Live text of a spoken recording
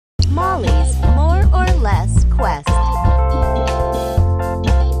Molly's more or less quest.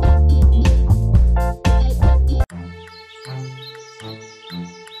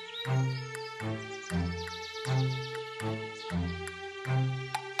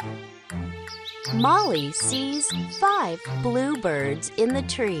 Molly sees 5 blue birds in the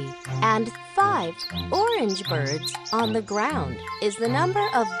tree and 5 orange birds on the ground. Is the number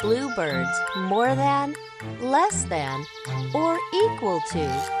of blue birds more than, less than, or equal to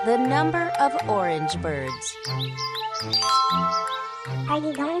the number of orange birds? Are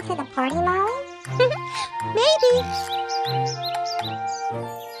you going to the party, Molly? Maybe.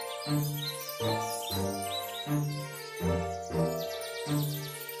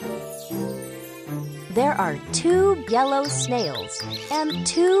 There are 2 yellow snails and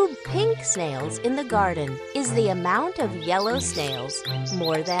 2 pink snails in the garden. Is the amount of yellow snails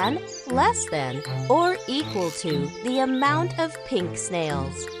more than, less than, or equal to the amount of pink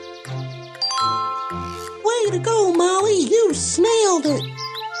snails? Way to go, Molly! You snailed it!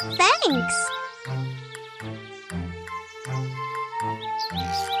 Thanks!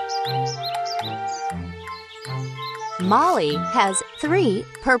 Molly has 3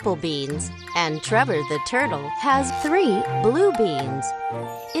 purple beans, and Trevor the turtle has 3 blue beans.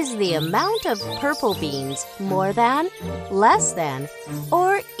 Is the amount of purple beans more than, less than,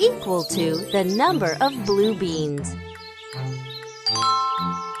 or equal to the number of blue beans?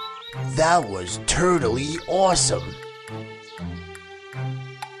 That was totally awesome!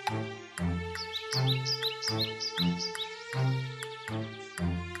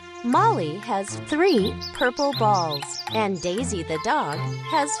 Molly has 3 purple balls, and Daisy the dog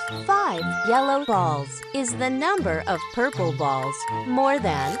has 5 yellow balls. Is the number of purple balls more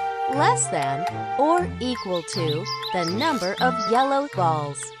than, less than, or equal to the number of yellow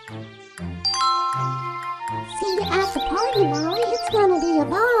balls? See you at the party, Molly. It's gonna be a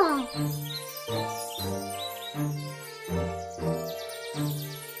ball.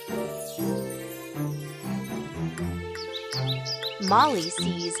 Molly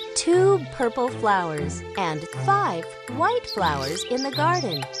sees 2 purple flowers and 5 white flowers in the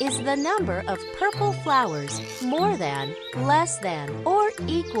garden. Is the number of purple flowers more than, less than, or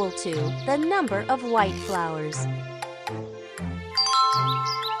equal to the number of white flowers?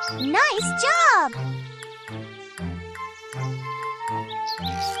 Nice job!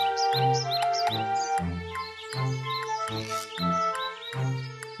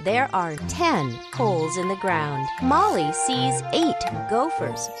 There are 10 holes in the ground. Molly sees 8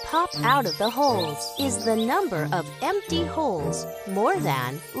 gophers pop out of the holes. Is the number of empty holes more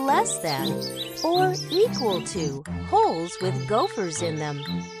than, less than, or equal to holes with gophers in them?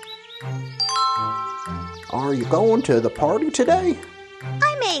 Are you going to the party today?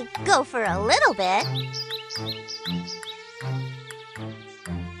 I may go for a little bit.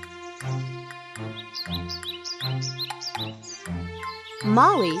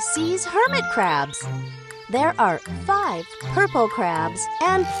 Molly sees hermit crabs. There are 5 purple crabs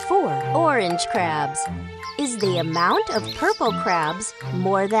and 4 orange crabs. Is the amount of purple crabs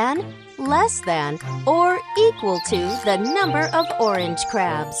more than, less than, or equal to the number of orange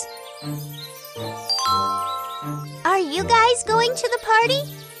crabs? Are you guys going to the party?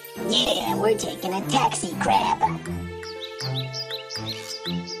 Yeah, we're taking a taxi crab.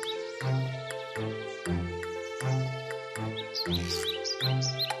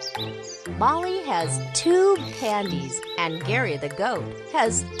 Molly has 2 candies, and Gary the goat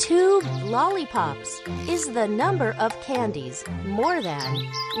has 2 lollipops. Is the number of candies more than,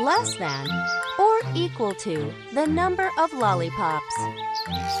 less than, or equal to the number of lollipops?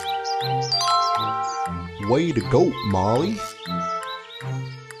 Way to go, Molly!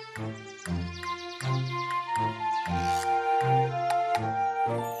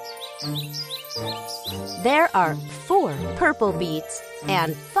 There are 4 purple beets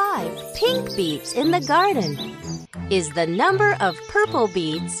and 5 pink beets in the garden. Is the number of purple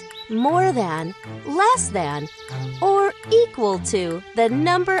beets more than, less than, or equal to the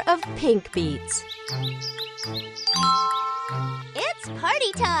number of pink beets? It's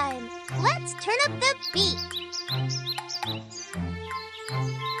party time. Let's turn up the beat.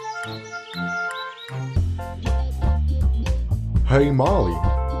 Hey, Molly,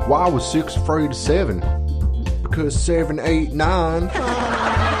 why was 6 afraid of 7? Because 7, 8, 9...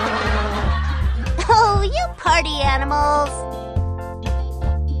 Oh, you party animals!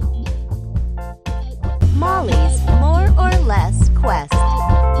 Molly's more or less quest.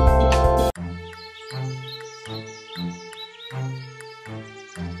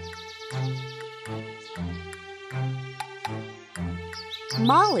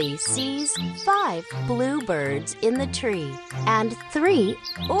 Molly Molly sees 5 blue birds in the tree and 3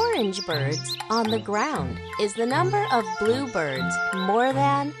 orange birds on the ground. Is the number of blue birds more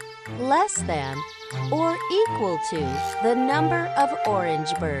than, less than, or equal to the number of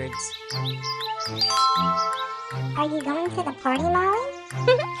orange birds? Are you going to the party, Molly?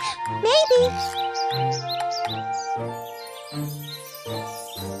 Maybe.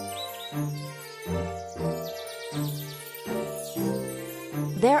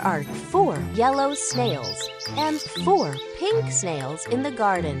 There are 4 yellow snails and 4 pink snails in the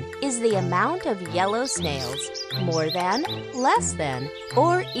garden. Is the amount of yellow snails more than, less than,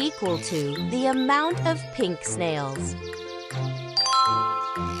 or equal to the amount of pink snails?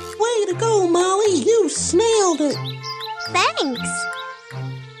 Way to go, Molly! You snailed it! Thanks.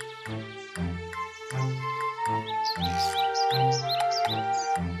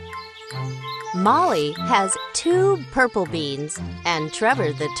 Molly has 2 purple beans and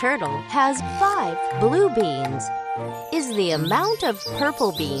Trevor the turtle has 5 blue beans. Is the amount of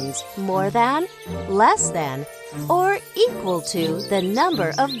purple beans more than, less than, or equal to the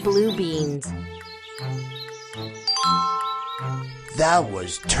number of blue beans? That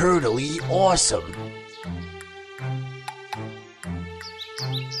was totally awesome.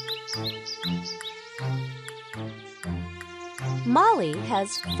 Molly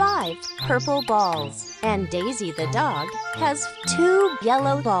has 5 purple balls, and Daisy the dog has 2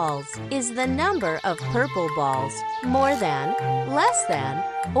 yellow balls. Is the number of purple balls more than, less than,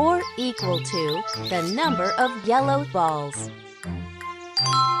 or equal to the number of yellow balls?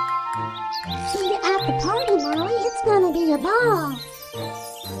 See you at the party, Molly. It's gonna be a ball.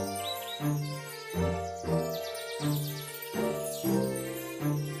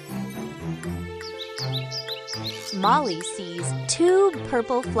 Molly sees 2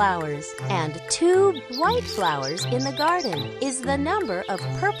 purple flowers and 2 white flowers in the garden. Is the number of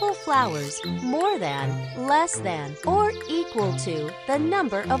purple flowers more than, less than, or equal to the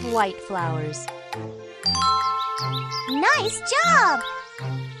number of white flowers? Nice job.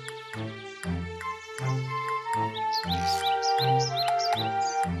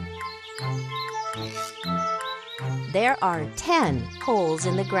 There are 10 holes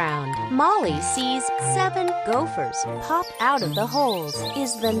in the ground. Molly sees 7 gophers pop out of the holes.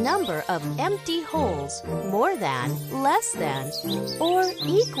 Is the number of empty holes more than, less than, or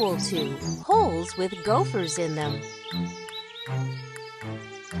equal to holes with gophers in them?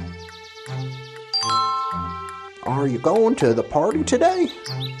 Are you going to the party today?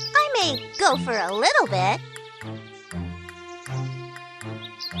 I may go for a little bit.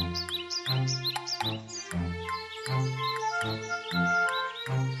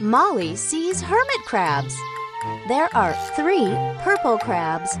 Molly sees hermit crabs. There are 3 purple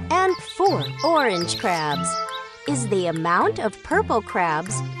crabs and 4 orange crabs. Is the amount of purple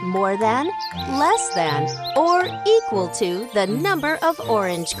crabs more than, less than, or equal to the number of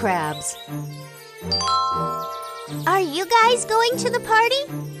orange crabs? Are you guys going to the party?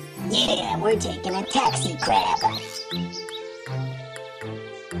 Yeah, we're taking a taxi crab.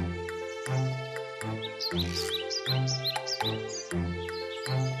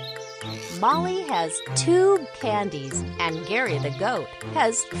 Molly has 2 candies and Gary the goat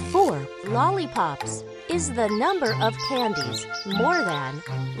has 4 lollipops. Is the number of candies more than,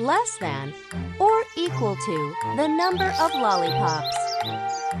 less than, or equal to the number of lollipops?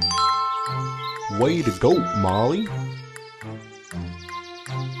 Way to go, Molly.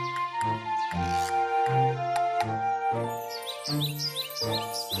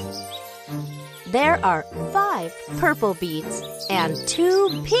 There are 5 purple beets and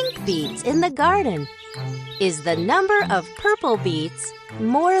 2 pink beets in the garden. Is the number of purple beets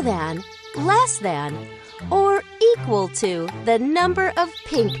more than, less than, or equal to the number of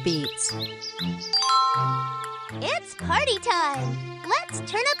pink beets? It's party time. Let's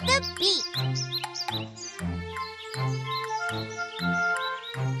turn up the beat.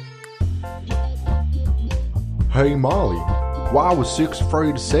 Hey, Molly, why was 6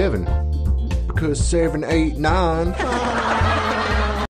 afraid of 7? Because 7, 8, 9...